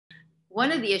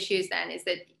One of the issues then is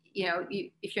that,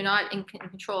 if you're not in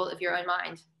control of your own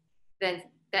mind, then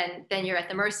then you're at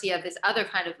the mercy of this other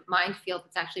kind of mind field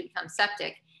that's actually become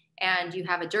septic. And you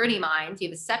have a dirty mind, you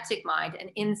have a septic mind, an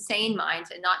insane mind,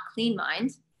 a not clean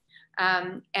mind,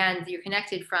 and you're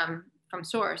connected from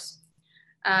source.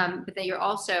 But then you're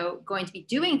also going to be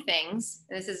doing things,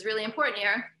 and this is really important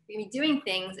here, you're going to be doing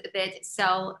things that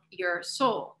sell your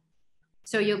soul.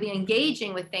 So you'll be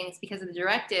engaging with things because of the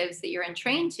directives that you're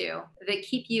entrained to that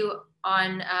keep you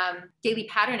on daily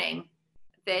patterning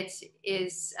that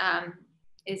is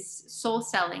soul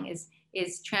selling,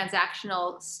 is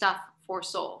transactional stuff for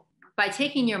soul. By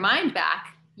taking your mind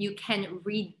back, you can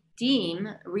redeem,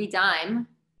 you can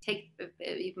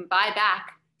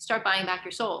start buying back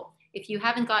your soul. If you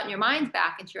haven't gotten your mind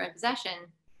back into your own possession,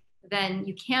 then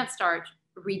you can't start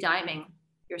redeeming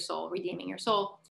your soul.